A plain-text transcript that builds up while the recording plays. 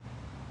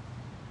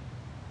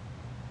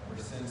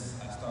since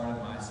I started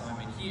my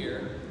assignment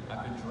here,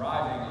 I've been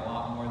driving a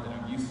lot more than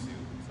I'm used to.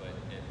 So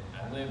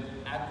I lived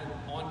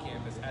on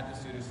campus at the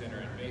student center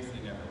and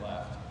basically never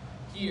left.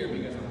 Here,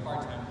 because I'm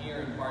part-time here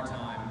and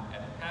part-time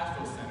at the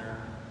pastoral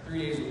center, 3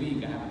 days a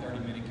week I have a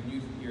 30-minute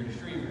commute from here to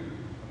Shreveport.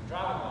 I'm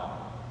driving a lot.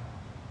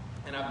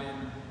 And I've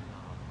been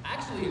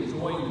actually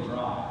enjoying the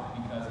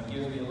drive because it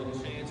gives me a little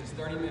chance. It's a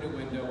 30-minute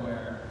window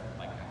where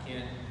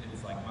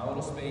it's like my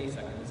little space.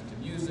 I can listen to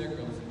music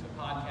or listen to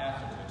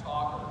podcasts or to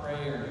talk or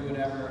pray or do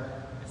whatever.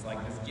 It's like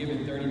this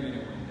given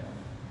 30-minute window.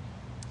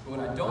 But what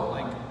I don't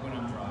like when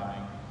I'm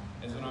driving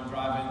is when I'm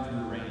driving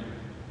through rain.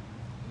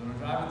 When I'm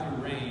driving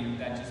through rain,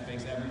 that just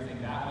makes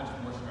everything that much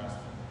more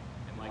stressful.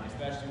 And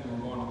especially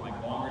when we're going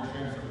on longer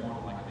trips or going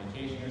on a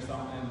vacation or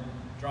something,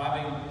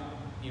 driving,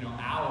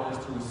 hours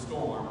through a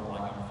storm or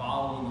I'm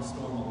following the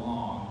storm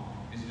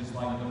along is just the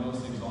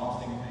most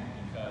exhausting thing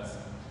because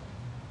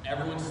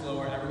everyone's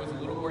slower, everyone's a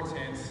little more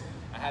tense.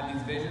 I have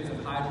these visions of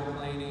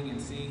hydroplaning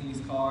and seeing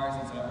these cars,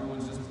 and so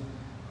everyone's just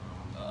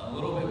a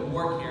little bit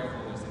more careful.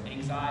 There's an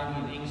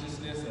anxiety and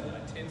anxiousness,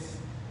 a tense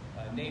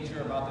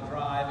nature about the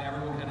drive.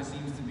 Everyone kind of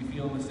seems to be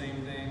feeling the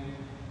same thing.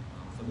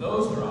 So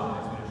those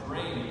drives, when it's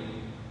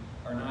raining,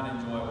 are not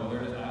enjoyable.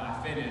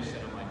 I finish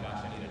and I'm like,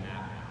 gosh, I need a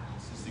nap now.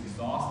 It's just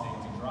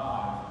exhausting to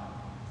drive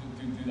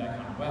through that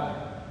kind of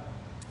weather.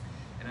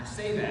 And I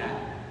say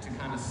that to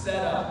kind of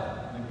set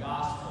up the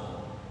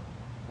gospel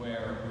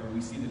where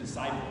we see the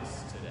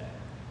disciples today.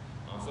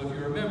 So if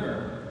you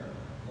remember,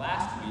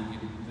 last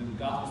week, the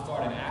gospel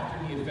started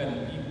after he had fed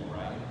the people,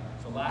 right?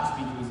 So last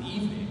week it was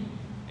evening,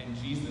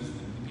 and Jesus,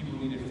 the people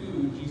who needed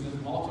food, Jesus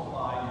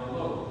multiplied the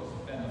loaves,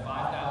 fed the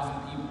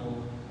 5,000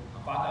 people,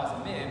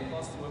 5,000 men,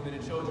 plus the women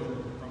and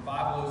children, from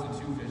 5 loaves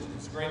and 2 fishes.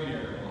 It's a great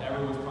miracle.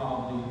 Everyone's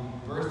probably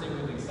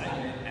bursting with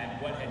excitement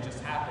at what had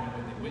just happened,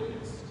 what they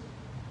witnessed.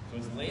 So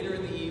it's later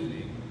in the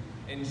evening,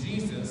 and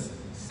Jesus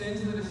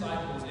sends the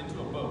disciples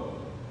into a boat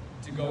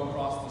to go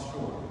across the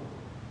shore.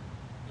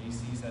 And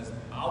he says,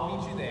 I'll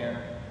meet you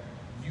there.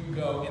 You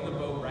go in the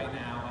boat right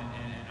now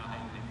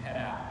and head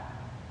out.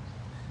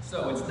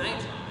 So it's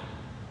nighttime.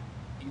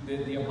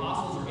 The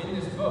apostles are in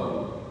this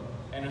boat,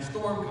 and a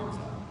storm comes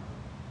up.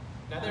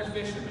 Now they're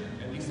fishermen,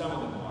 at least some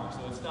of them are, so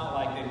it's not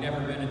like they've never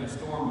been in a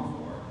storm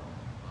before.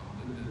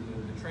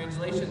 The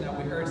translation that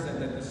we heard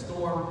said that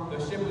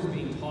the ship was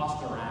being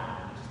tossed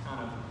around, which is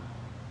kind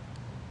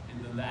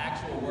of, the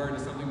actual word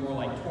is something more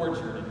like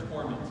tortured and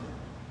tormented.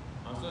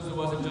 So this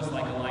wasn't just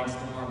like a light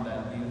storm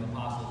that these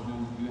apostles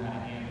knew how to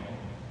handle.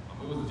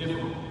 It was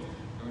difficult.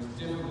 There was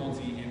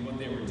difficulty in what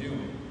they were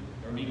doing.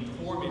 They were being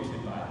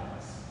tormented by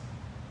this.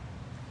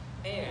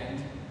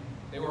 And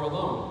they were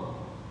alone.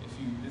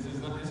 This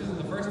isn't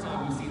the first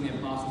time we've seen the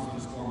apostles in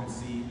a storm at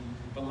sea,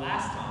 but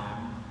last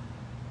time,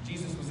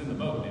 Jesus was in the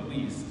boat, at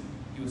least.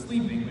 He was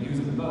sleeping, but he was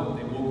in the boat.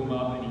 They woke him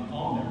up and he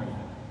calmed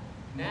everything.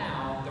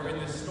 Now, they're in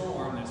this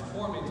storm that's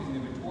tormenting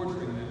them and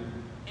torturing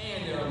them,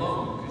 and they're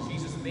alone, because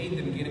Jesus made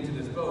them get into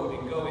this boat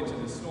and go into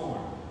the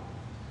storm.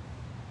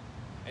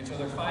 And so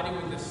they're fighting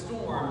with this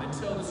storm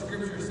until the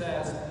scripture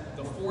says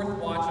the 4th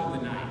watch of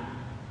the night.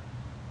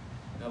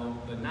 Now,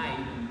 the night,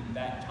 in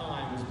that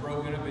time, was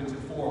broken up into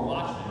 4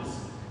 watches,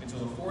 and so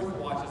the 4th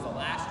watch is the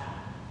last one,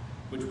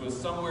 which was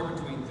somewhere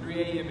between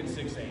 3 a.m. and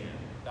 6 a.m.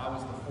 That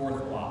was the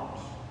 4th watch.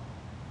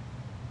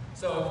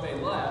 So if they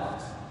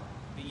left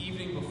the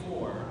evening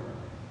before,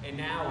 and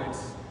now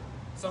it's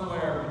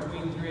somewhere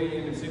between 3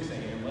 a.m. and 6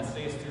 a.m., let's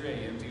say it's 3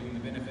 a.m. to give them the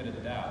benefit of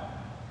the doubt.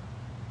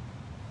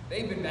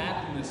 They've been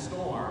back in the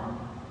storm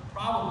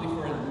probably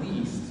for at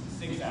least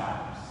 6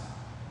 hours.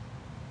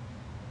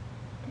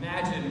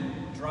 Imagine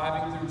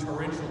driving through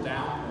torrential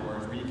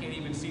downpours where you can't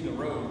even see the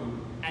road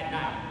at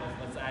night,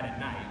 let's add at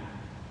night,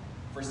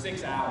 for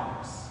 6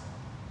 hours.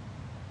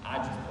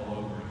 I'd just pull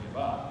over and give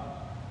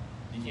up.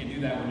 You can't do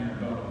that when you're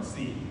in a boat on the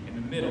sea, in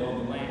the middle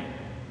of the land.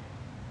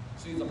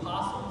 So these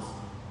apostles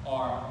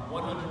are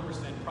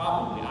 100%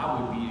 probably,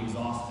 I would be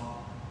exhausted.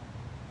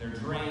 They're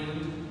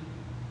drained,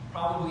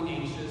 probably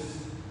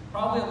anxious,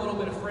 probably a little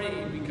bit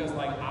afraid because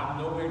I'm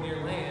nowhere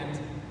near land.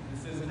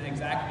 This isn't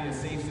exactly a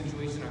safe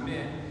situation I'm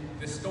in.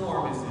 This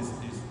storm is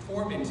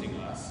tormenting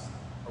us.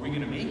 Are we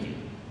going to make it?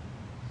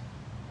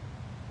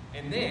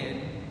 And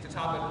then, to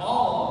top it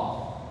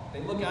all off, they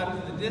look out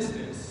into the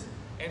distance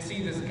and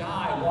see this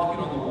guy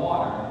walking on the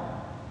water,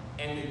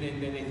 and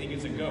then they think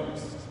it's a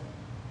ghost.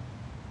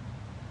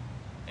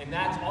 And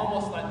that's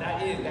almost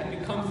that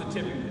becomes the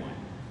tipping point.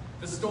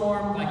 The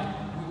storm,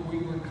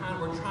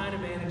 we're trying to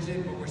manage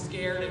it, but we're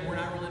scared and we're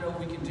not really know if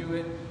we can do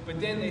it. But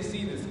then they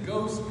see this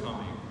ghost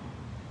coming,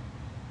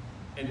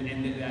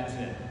 and that's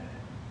it.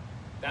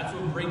 That's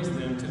what brings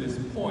them to this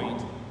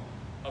point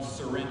of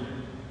surrender.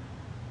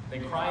 They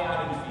cry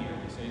out in fear.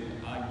 They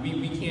say,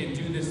 we can't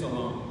do this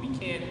alone. We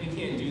can't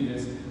do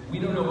this. We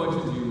don't know what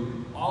to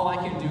do. All I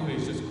can do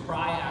is just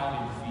cry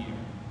out in fear.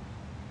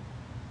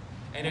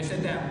 And it's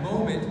at that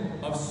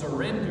moment of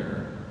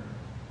surrender,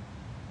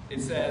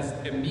 it says,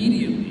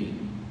 immediately,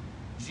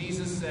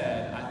 Jesus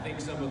said, I think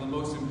some of the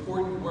most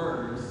important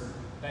words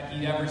that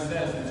he ever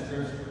says in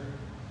Scripture.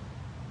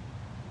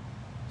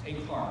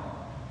 Take heart.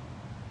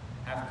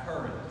 Have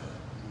courage.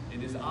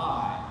 It is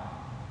I,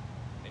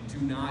 and do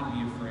not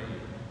be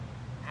afraid.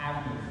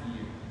 Have no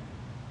fear.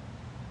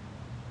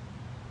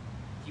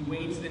 He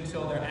waits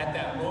until they're at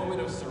that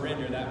moment of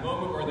surrender, that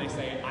moment where they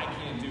say, I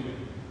can't do it.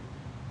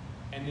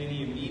 And then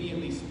he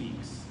immediately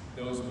speaks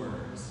those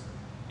words.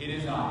 It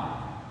is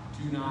I.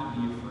 Do not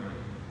be afraid.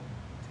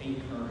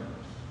 Take courage.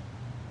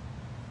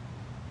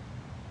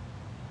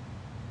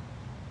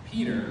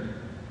 Peter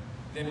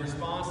then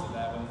responds to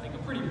that with, I think,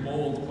 a pretty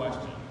bold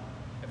question.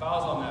 If I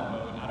was on that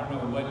boat, I don't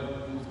know what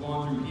was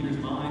going through Peter's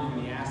mind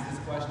when he asked this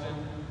question,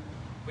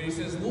 but he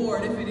says,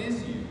 Lord, if it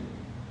is you,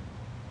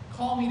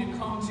 call me to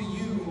come to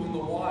you on the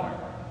water.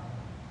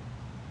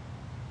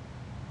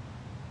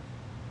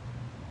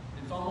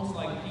 It's almost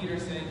like Peter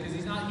saying, because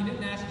he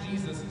didn't ask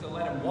Jesus to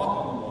let him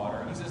walk on the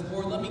water. He says,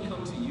 Lord, let me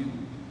come to you.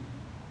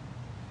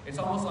 It's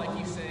almost like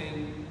he's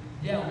saying,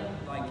 yeah,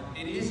 like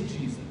it is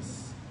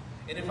Jesus.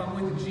 And if I'm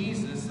with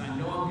Jesus, I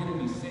know I'm going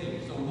to be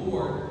safe. So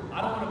Lord,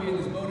 I don't want to be in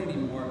this boat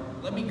anymore.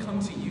 Let me come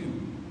to you.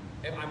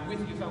 If I'm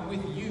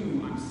with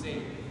you, I'm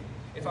safe.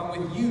 If I'm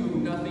with you,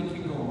 nothing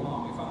can go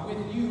wrong. If I'm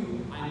with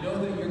you, I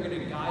know that you're going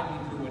to guide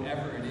me through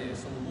whatever it is.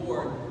 So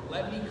Lord,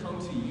 let me come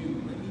to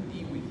you. Let me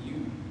be with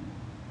you.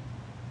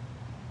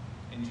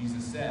 And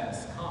Jesus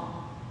says,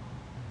 come.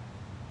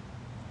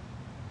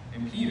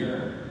 And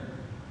Peter,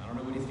 I don't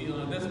know what he's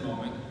feeling at this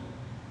moment,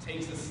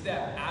 takes a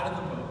step out of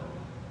the boat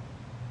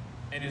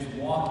and is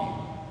walking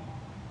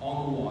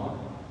on the water.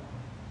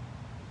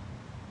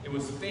 It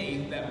was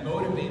faith that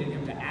motivated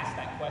him to ask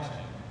that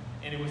question.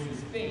 And it was his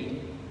faith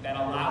that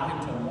allowed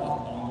him to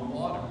walk on the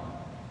water.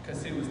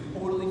 Because he was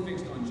totally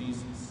fixed on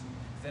Jesus.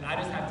 He said, I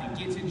just have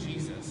to get to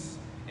Jesus,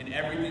 and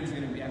everything's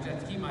going to be. I just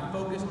have to keep my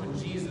focus on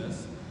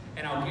Jesus,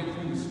 and I'll get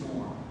through the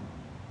storm.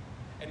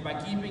 And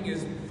by keeping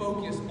his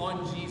focus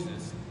on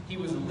Jesus, he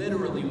was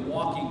literally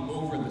walking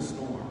over the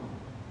storm.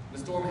 The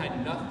storm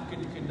had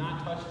nothing, could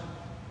not touch him.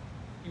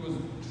 He was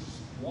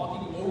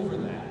walking over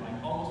that,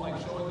 like almost like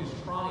showing his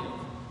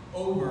triumph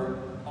over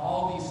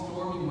all these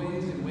stormy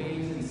winds and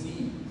waves and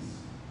seas.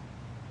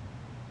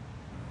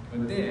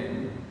 But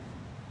then,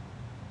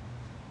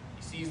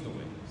 he sees the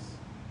waves.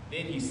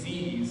 Then he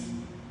sees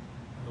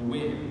the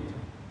wind.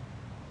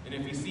 And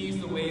if he sees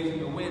the waves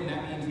and the wind,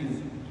 that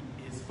means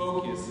his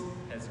focus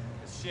has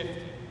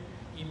shifted.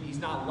 He's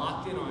not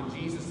locked in on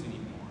Jesus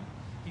anymore.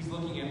 He's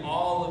looking at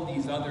all of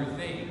these other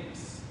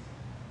things.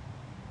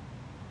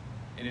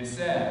 And it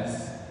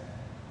says,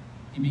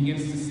 he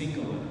begins to sink a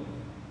little.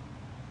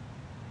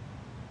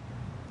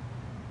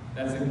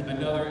 That's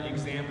another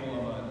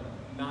example of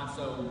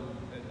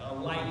a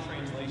light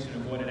translation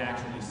of what it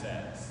actually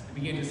says. It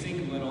began to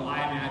sink a little. I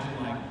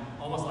imagine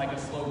almost like a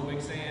slow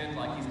quicksand,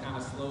 like he's kind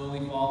of slowly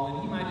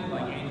falling. He might be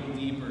like ankle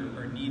deep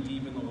or knee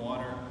deep in the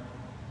water.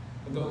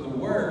 But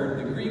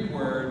the Greek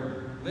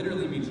word,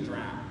 literally means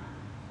drown,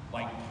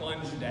 like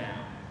plunge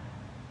down.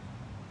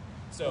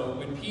 So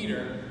when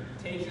Peter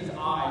takes his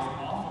eyes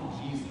off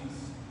of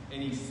Jesus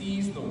and he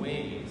sees the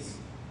waves,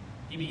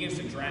 he begins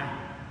to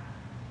drown.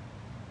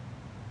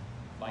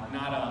 Like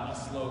not a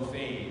slow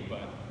fade,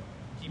 but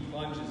he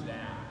plunges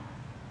down.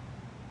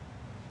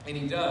 And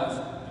he does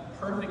the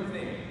perfect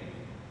thing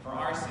for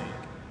our sake.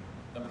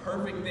 The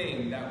perfect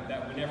thing that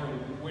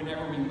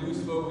whenever we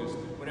lose focus,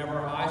 whenever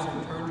our eyes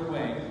are turned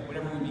away,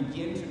 whenever we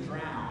begin to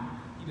drown,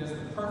 he does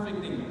the perfect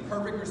thing, the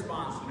perfect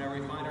response whenever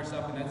we find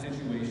ourselves in that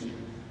situation.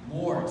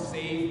 Lord,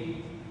 save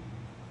me.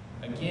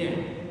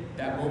 Again,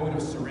 that moment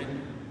of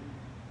surrender.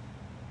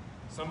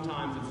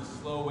 Sometimes it's a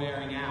slow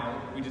wearing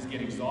out. We just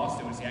get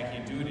exhausted and say, I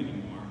can't do it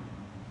anymore.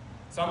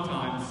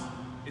 Sometimes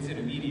it's an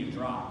immediate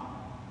drop.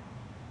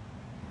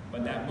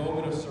 But that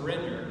moment of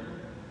surrender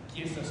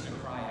gets us to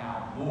cry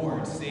out,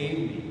 Lord, save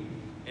me.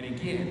 And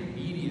again,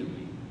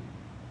 immediately,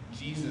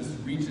 Jesus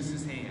reaches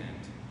his hand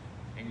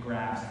and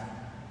grabs him.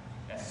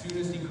 As soon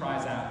as he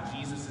cries out,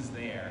 Jesus is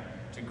there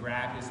to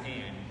grab his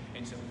hand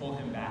and to pull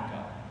him back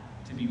up,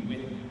 to be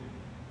with him.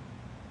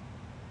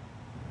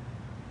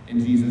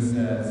 And Jesus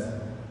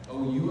says,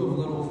 oh, you of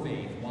little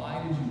faith,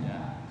 why did you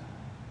doubt?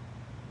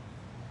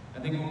 I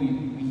think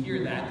when we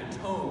hear that, the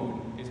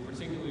tone is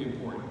particularly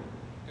important.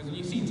 Because when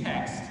you see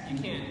text, you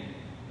can't,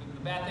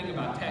 the bad thing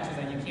about text is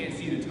that you can't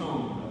see the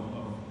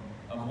tone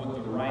of what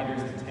the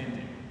writer's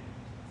intending.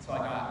 So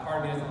part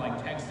of me doesn't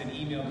like text and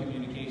email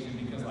communication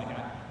because I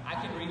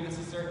can read this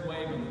a certain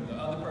way, but the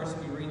other person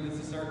can read this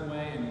a certain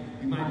way, and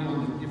we might be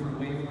on different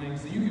wavelengths.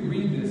 So you can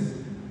read this,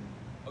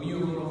 oh,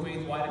 you of little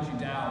faith, why did you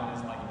doubt?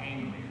 As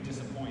angry or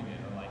disappointed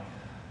or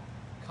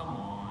come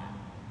on,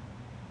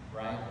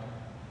 right?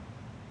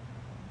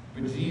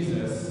 But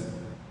Jesus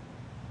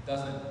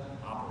doesn't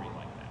operate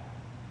like that.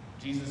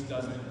 Jesus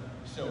doesn't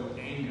show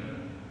anger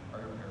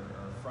or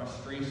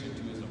frustration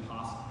to his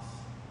apostles.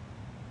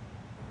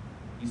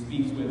 He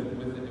speaks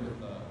with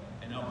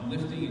an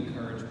uplifting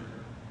encouragement.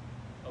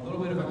 A little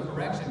bit of a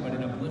correction, but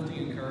an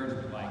uplifting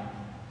encouragement.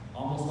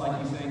 Almost like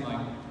he's saying,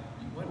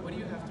 what do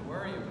you have to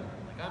worry about?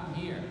 I'm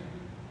here.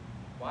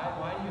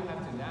 Why do you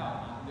have to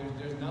doubt?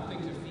 There's nothing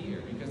to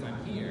fear because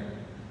I'm here.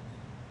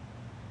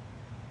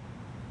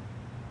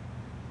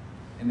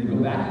 And they go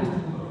back into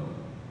the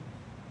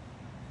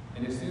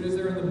soon as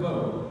they're in the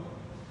boat,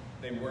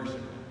 they worship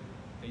him.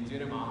 They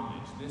did him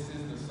homage. This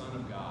is the Son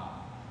of God.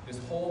 This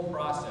whole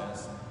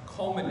process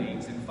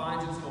culminates and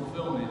finds its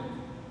fulfillment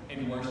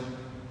in worship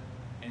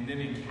and then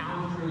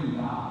encountering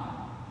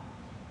God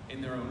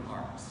in their own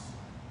hearts.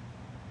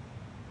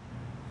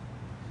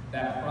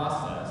 That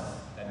process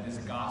that this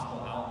gospel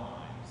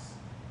outlines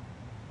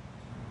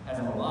has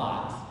a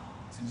lot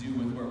to do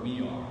with where we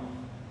are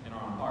in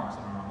our own hearts,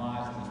 in our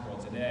lives in this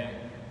world today,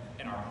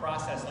 in our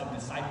process of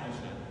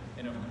discipleship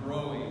and of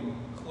growing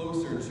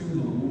closer to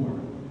the Lord.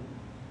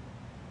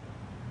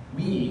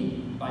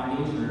 We, by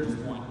nature, just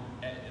want,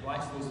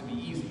 life's supposed to be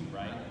easy,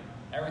 right?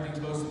 Everything's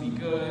supposed to be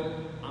good.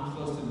 I'm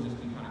supposed to just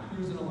be kind of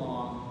cruising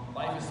along.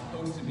 Life is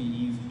supposed to be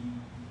easy.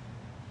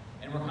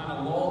 And we're kind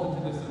of lulled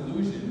into this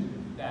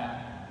illusion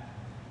that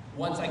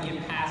once I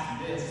get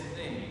past this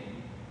thing,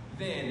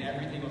 then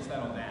everything will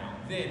settle down.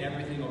 Then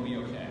everything will be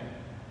okay.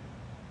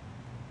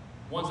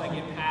 Once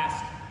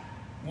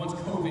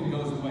COVID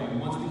goes away,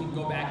 once we can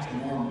go back to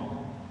normal,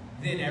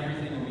 then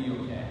everything will be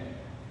okay.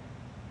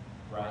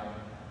 Right?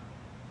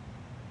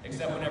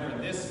 Except whenever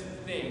this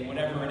thing,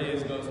 whatever it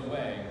is, goes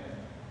away,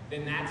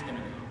 then that's going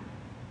to come.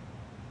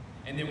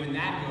 And then when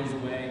that goes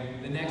away,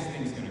 the next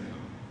thing's going to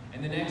come.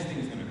 And the next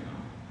thing's going to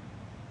come.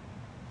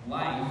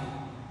 Life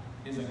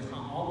is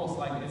almost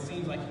like, it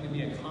seems like it can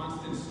be a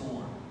constant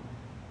storm.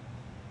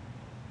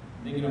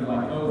 Thinking of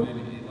like COVID,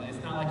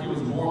 it's not like it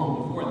was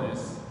normal before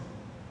this.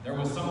 There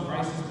was some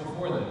crisis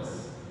before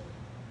this.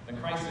 The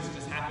crisis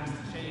just happens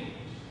to change.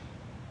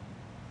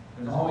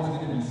 There's always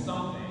going to be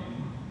something.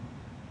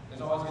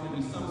 There's always going to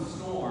be some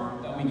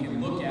storm that we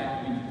can look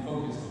at and we can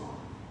focus on.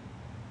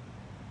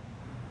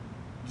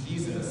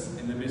 Jesus,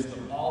 in the midst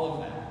of all of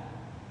that,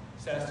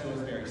 says to us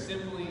very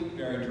simply,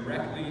 very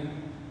directly,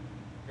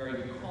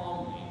 very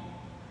calmly,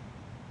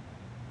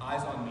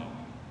 eyes on me.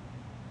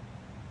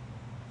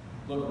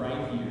 Look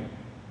right here.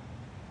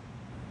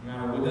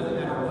 It doesn't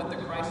matter what the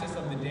crisis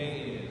of the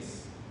day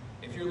is.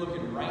 If you're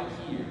looking right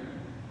here,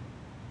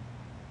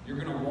 you're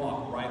going to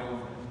walk right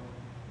over it.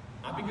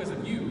 Not because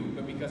of you,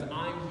 but because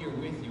I'm here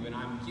with you and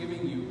I'm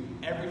giving you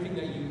everything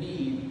that you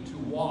need to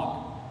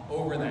walk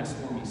over that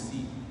stormy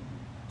sea,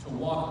 to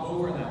walk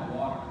over that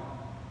water.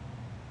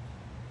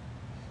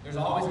 There's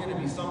always going to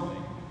be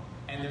something,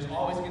 and there's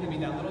always going to be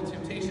that little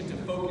temptation to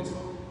focus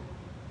on.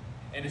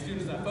 And as soon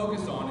as I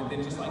focus on it,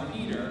 then just like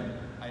Peter,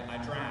 I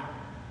drown.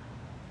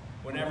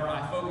 Whenever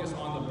I focus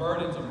on the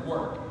burdens of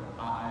work,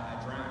 I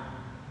drown.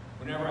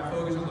 Whenever I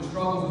focus on the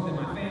struggles within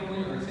my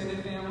family or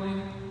extended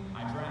family,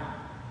 I drown.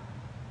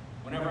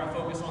 Whenever I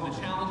focus on the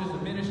challenges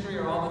of ministry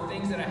or all the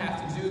things that I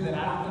have to do that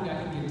I don't think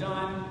I can get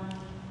done,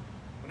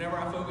 whenever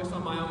I focus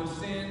on my own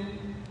sin,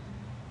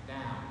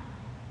 down.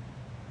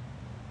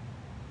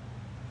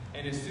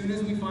 And as soon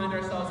as we find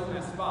ourselves in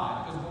that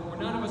spot, because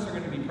none of us are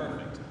going to be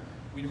perfect.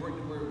 We're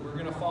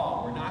going to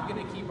fall. We're not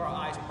going to keep our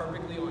eyes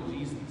perfectly on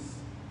Jesus.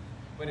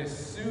 But as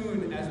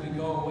soon as we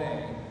go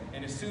away,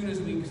 and as soon as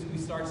we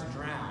start to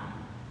drown,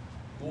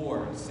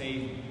 Lord,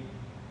 save me.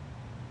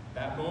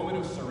 That moment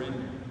of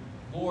surrender.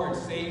 Lord,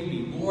 save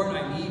me. Lord,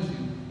 I need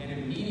you. And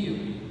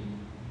immediately,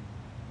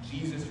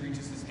 Jesus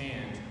reaches his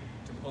hand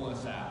to pull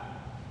us out.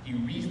 He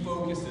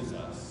refocuses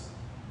us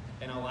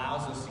and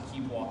allows us to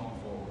keep walking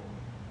forward.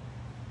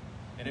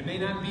 And it may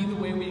not be the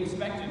way we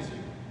expected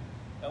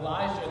to.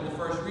 Elijah, in the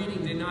first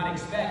reading, did not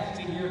expect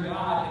to hear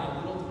God in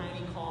a little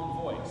tiny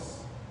calm voice.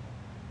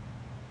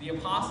 The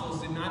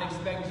apostles did not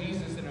expect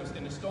Jesus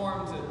in a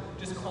storm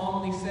to just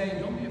calmly say,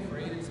 "Don't be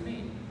afraid, it's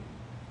me."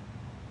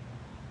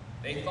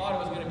 They thought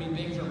it was going to be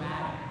big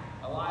dramatic.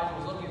 Elijah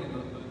was looking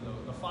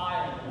at the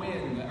fire, the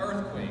wind, the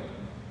earthquake,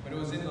 but it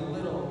was in the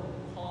little,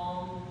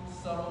 calm,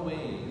 subtle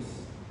ways.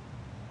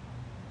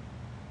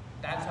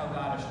 That's how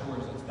God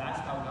assures us. That's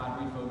how God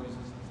refocuses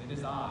us. It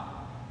is I.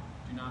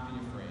 Do not be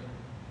afraid.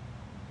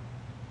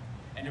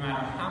 And no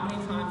matter how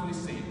many times we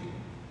sing,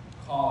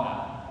 call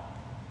out.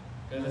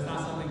 Because it's not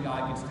something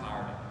God gets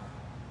tired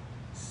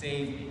of.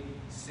 Save me,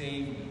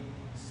 save me,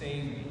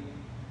 save me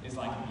is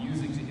like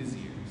music to his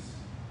ears.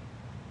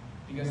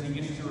 Because he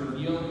gets to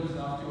reveal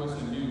himself to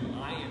us anew.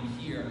 I am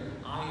here.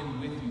 I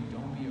am with you.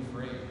 Don't be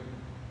afraid.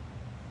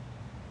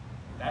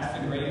 That's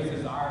the greatest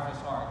desire of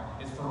his heart,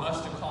 is for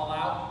us to call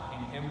out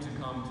and him to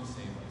come to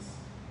save us.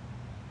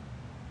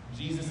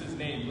 Jesus'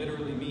 name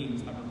literally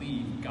means, I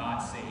believe, God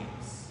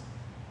saves.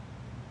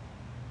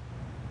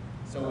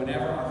 So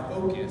whenever our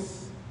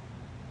focus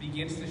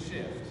begins to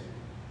shift,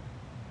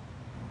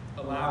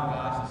 allow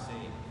God to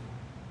save.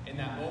 In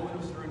that moment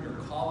of surrender,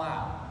 call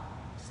out,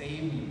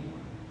 "Save me,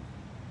 Lord."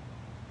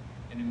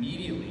 And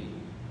immediately,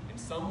 in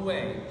some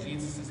way,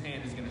 Jesus'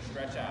 hand is going to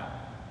stretch out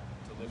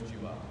to lift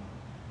you up.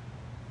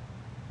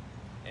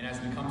 And as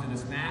we come to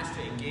this Mass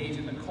to engage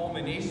in the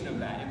culmination of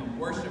that, in the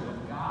worship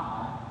of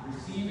God,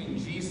 receiving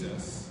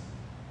Jesus,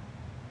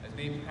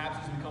 perhaps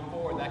as we come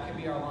forward, that can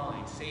be our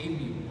line. "Save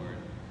me, Lord.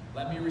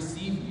 Let me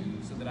receive you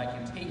so that I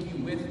can take you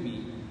with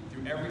me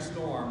through every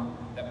storm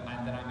that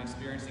I'm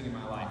experiencing in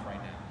my life right now."